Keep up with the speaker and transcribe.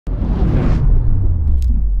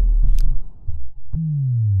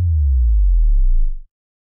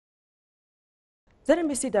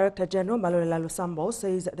Znbc Director General Malolela Lusambo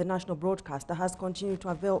says the national broadcaster has continued to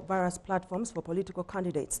avail various platforms for political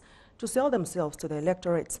candidates to sell themselves to the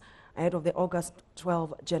electorates ahead of the August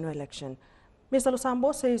 12 general election. Mr.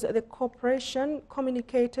 Lusambo says the corporation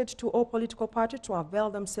communicated to all political parties to avail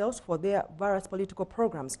themselves for their various political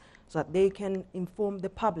programs so that they can inform the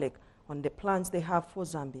public on the plans they have for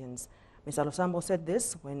Zambians. Mr. Lusambo said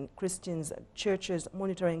this when Christian Churches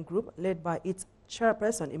Monitoring Group, led by its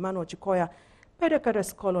chairperson, Emmanuel Chikoya, paid a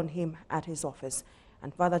courtesy call on him at his office.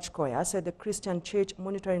 And Father Chikoya said the Christian Church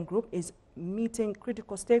Monitoring Group is meeting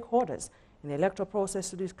critical stakeholders in the electoral process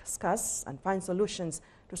to discuss and find solutions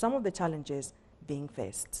to some of the challenges being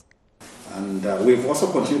faced. And we've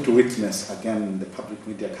also continued to witness, again, the public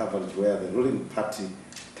media coverage where the ruling party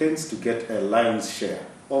tends to get a lion's share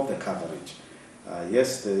of the coverage.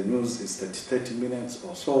 Yes, the news is 30 minutes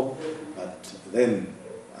or so, but then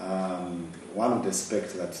one would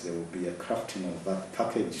expect that there will be a crafting of that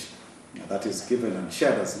package that is given and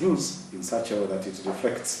shared as news in such a way that it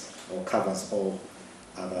reflects or covers all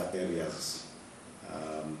other areas.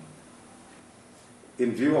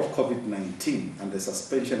 In view of COVID-19 and the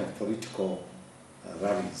suspension of political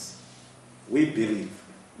rallies, we believe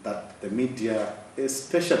that the media,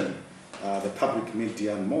 especially the public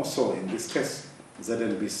media, and more so in this case,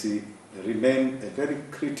 Znbc, remain a very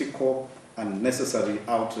critical and necessary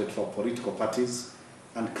outlet for political parties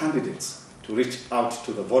and candidates to reach out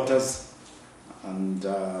to the voters. And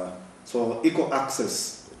so equal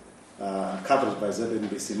access coverage by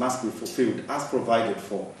Znbc must be fulfilled as provided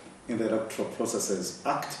for in the Electoral Processes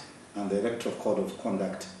Act and the Electoral Code of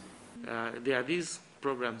Conduct. There are these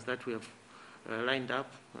programs that we have lined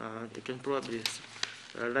up. They can probably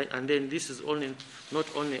and then this is not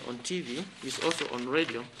only on TV, it's also on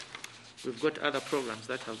radio. We've got other programs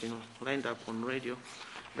that have been lined up on radio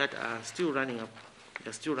that are still running up.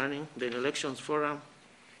 They're still running. The Elections Forum,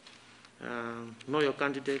 Know Your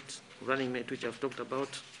Candidate, Running Mate, which I've talked about,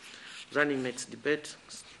 Running Mates debate,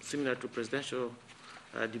 similar to presidential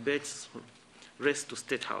debates, Race to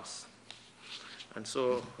State House. And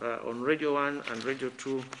so on Radio 1 and Radio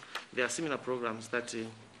 2, there are similar programs that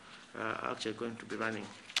are actually going to be running.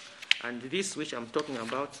 And this which I'm talking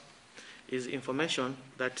about is information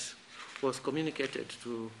that was communicated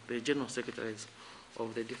to the general secretaries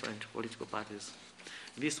of the different political parties.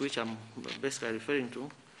 This which I'm basically referring to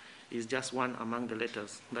is just one among the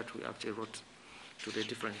letters that we actually wrote to the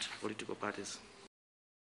different political parties.